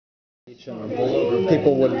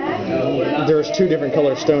People would, there's two different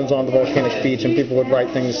color stones on the volcanic beach, and people would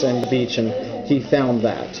write things in the beach, and he found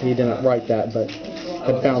that. He didn't write that, but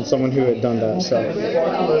had found someone who had done that, so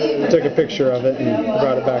took a picture of it and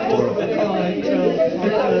brought it back to me.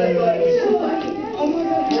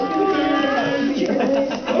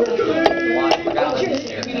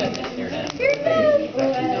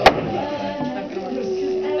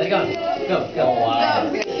 Go. Oh,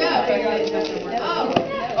 wow.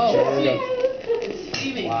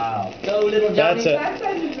 Wow. Go, little Johnny. That's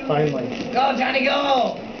it. Finally. Go, Johnny,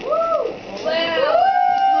 go. Woo! Wow.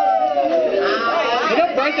 Look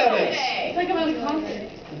how bright that is. It's like I'm at a concert.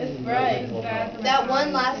 It's bright. That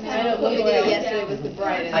one last time when we did it yesterday was the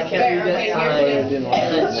brightest. I can't read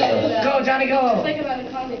that. Go, Johnny, go. It's like I'm at a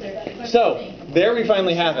concert. So, there we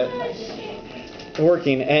finally have it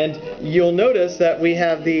working, and you'll notice that we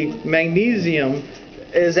have the magnesium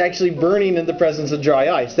is actually burning in the presence of dry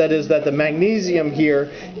ice. That is, that the magnesium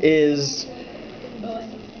here is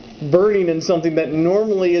burning in something that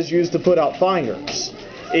normally is used to put out fires.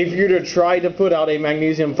 If you're to try to put out a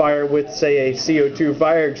magnesium fire with, say, a CO2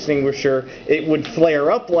 fire extinguisher, it would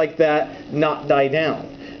flare up like that, not die down.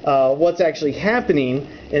 What's actually happening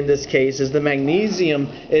in this case is the magnesium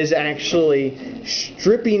is actually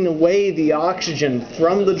stripping away the oxygen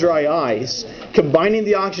from the dry ice, combining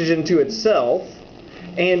the oxygen to itself,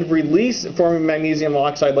 and forming magnesium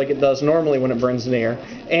oxide like it does normally when it burns in air,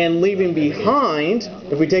 and leaving behind,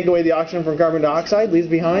 if we take away the oxygen from carbon dioxide, leaves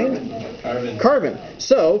behind carbon.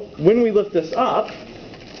 So when we lift this up,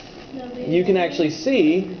 you can actually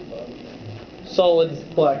see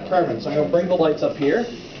solid black carbon. So I'm going to bring the lights up here.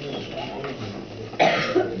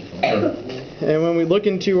 And when we look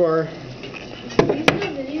into our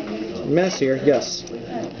mess here, yes.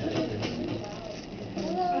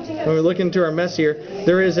 When we look into our mess here,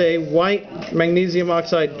 there is a white magnesium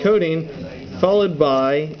oxide coating followed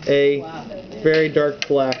by a very dark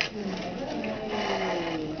black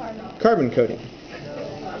carbon coating.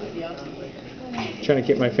 I'm trying to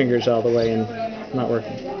keep my fingers out of the way and not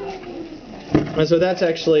working. And so that's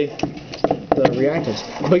actually the reactants.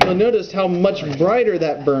 But you'll notice how much brighter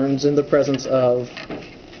that burns in the presence of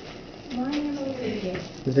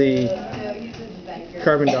the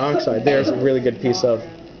carbon dioxide. There's a really good piece of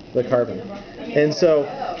the carbon. And so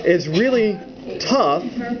it's really tough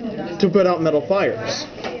to put out metal fires.